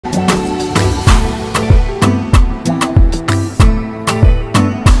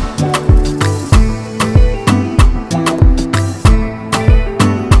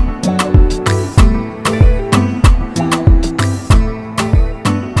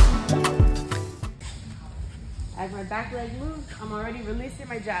As my back leg moves, I'm already releasing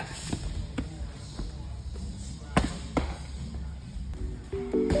my jab.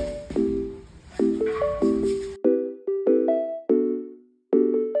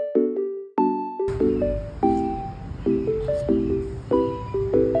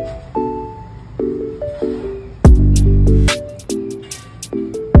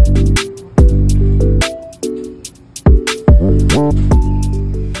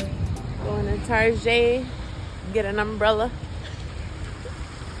 Going to Target, get an umbrella.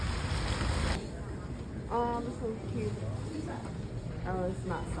 Oh, this one's cute. Oh, it's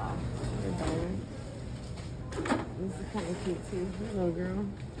not soft. It's better. This is kind of cute too. Little girl.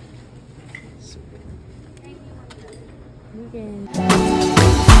 Okay.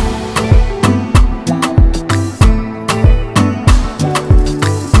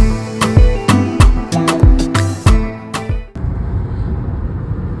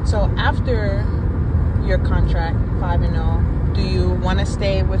 So after your contract, 5-0, do you want to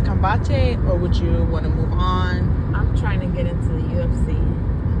stay with Combate or would you want to move on? I'm trying to get into the UFC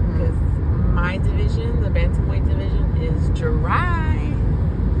because my division, the bantamweight division, is dry.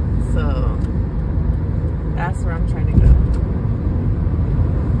 So that's where I'm trying to go.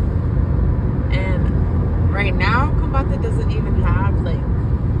 And right now, Combate doesn't even have like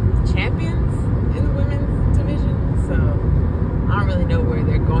champions in the women's division. So I don't really know where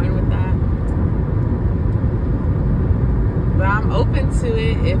they're going with that. But I'm open to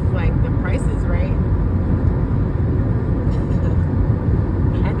it if like the price is right.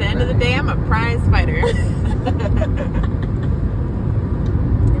 At the end of the day, I'm a prize fighter.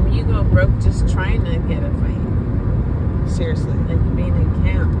 And when you go broke just trying to get a fight. Seriously. Like being in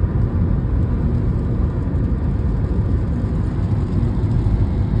camp.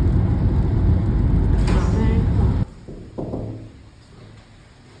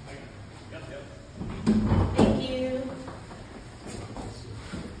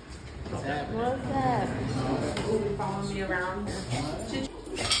 Follow me around.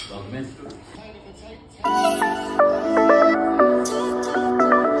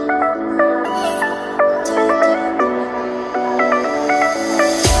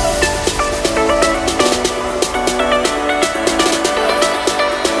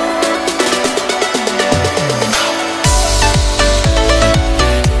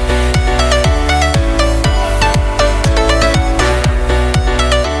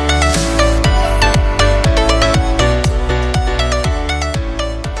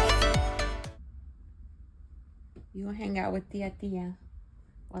 You will hang out with Tia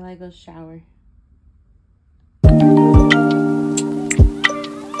while I go shower. Check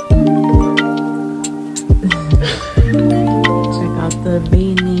out the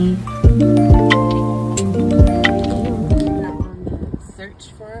beanie. I'm on the search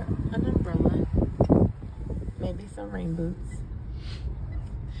for an umbrella. Maybe some rain boots.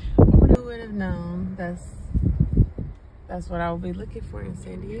 Who would have known? That's what I will be looking for in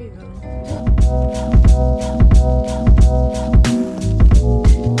San Diego.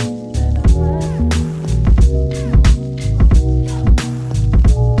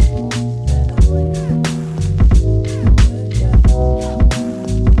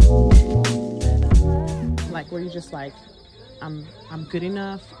 Like, were you just like, I'm good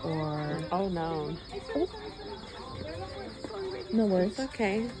enough, or? Oh no. No worries. It's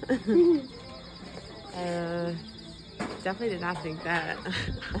okay. Definitely did not think that.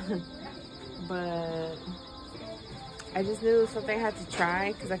 But I just knew something I had to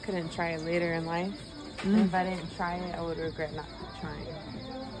try because I couldn't try it later in life. And if I didn't try it, I would regret not trying.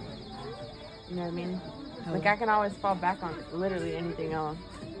 You know what I mean? Like I can always fall back on literally anything else.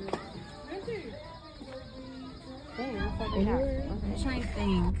 Dang, that's what they have. Okay. I'm trying to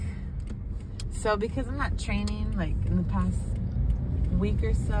think. So because I'm not training like in the past week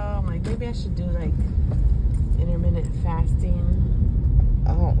or so, I'm like maybe I should do like intermittent fasting.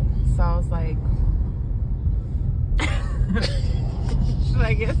 Oh. So I was like, should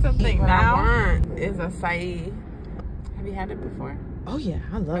I get something now? What I want is acai. Have you had it before? Oh yeah,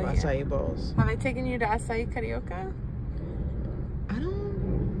 I love acai bowls. Have I taken you to acai carioca? I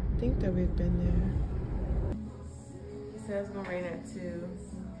don't think that we've been there. He said it was gonna rain at 2.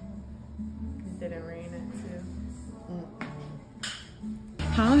 It didn't rain at 2.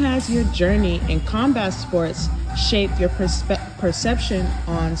 How has your journey in combat sports shaped your perception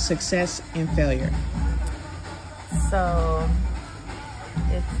on success and failure? So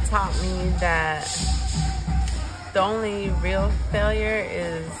it's taught me that the only real failure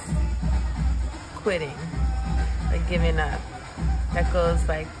is quitting, like giving up. That goes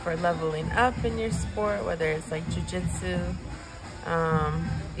like for leveling up in your sport, whether it's like jiu-jitsu,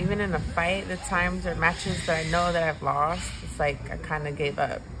 even even in a fight, the times or matches that I know that I've lost, it's like I kind of gave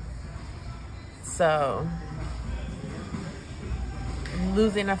up. So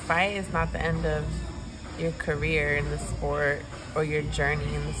losing a fight is not the end of your career in the sport or your journey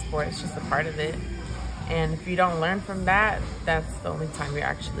in the sport. It's just a part of it. And if you don't learn from that, that's the only time you're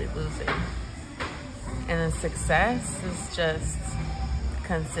actually losing. And the success is just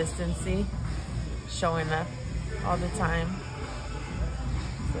consistency, showing up all the time.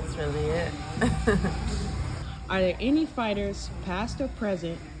 That's really it. Are there any fighters, past or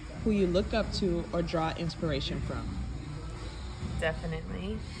present, who you look up to or draw inspiration from?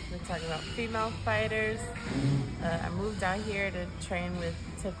 Definitely. We're talking about female fighters. I moved out here to train with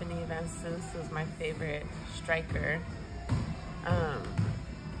Tiffany Vansus, who's my favorite striker.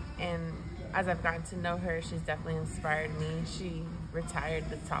 And as I've gotten to know her, she's definitely inspired me. She retired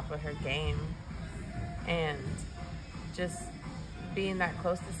the top of her game. And just being that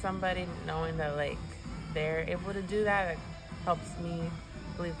close to somebody, knowing that like they're able to do that, it helps me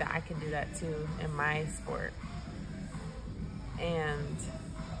believe that I can do that too in my sport. And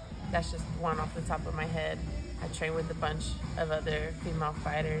that's just one off the top of my head. I train with a bunch of other female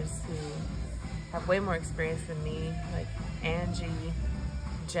fighters who have way more experience than me, like Angie,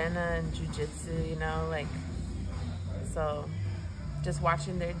 Jenna in jiu-jitsu, you know, like, so just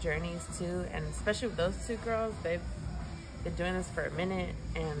watching their journeys too, and especially with those two girls, they've been doing this for a minute,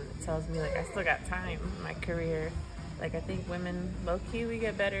 and it tells me like I still got time in my career. Like I think women, low-key, we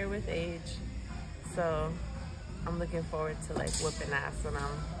get better with age. So I'm looking forward to like whooping ass when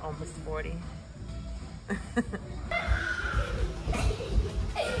I'm almost 40.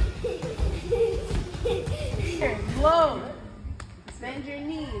 Here, low. Bend your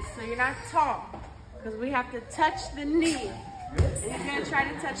knees so you're not tall, because we have to touch the knee. And you're gonna try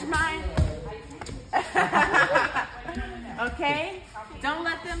to touch mine. Okay? Don't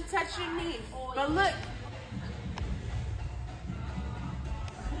let them touch your knee. But look.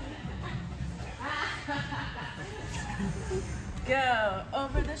 Go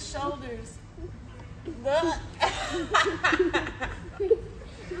over the shoulders. Look.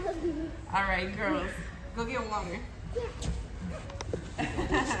 All right, girls, go get water.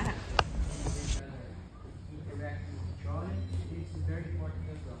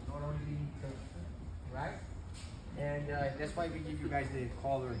 Right? And that's why we give you guys the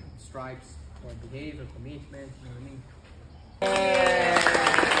color stripes for behavior, commitment, you know what I mean?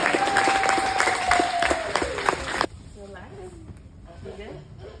 Relax. You good?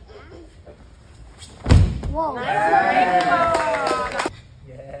 Whoa. Nice.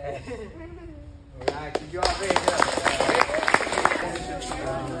 Yeah. Alright, good job, very good.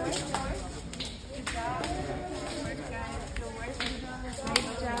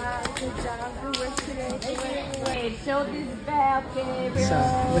 So,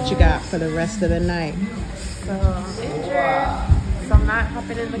 what you got for the rest of the night? So I'm injured, so I'm not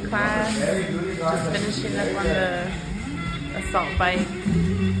hopping in the class. Just finishing up on the assault bike.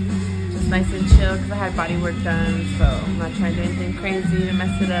 Just nice and chill because I had body work done, so I'm not trying to do anything crazy to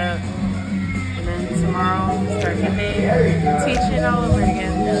mess it up. And then tomorrow, start the day teaching all over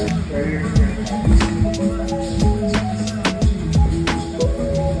again.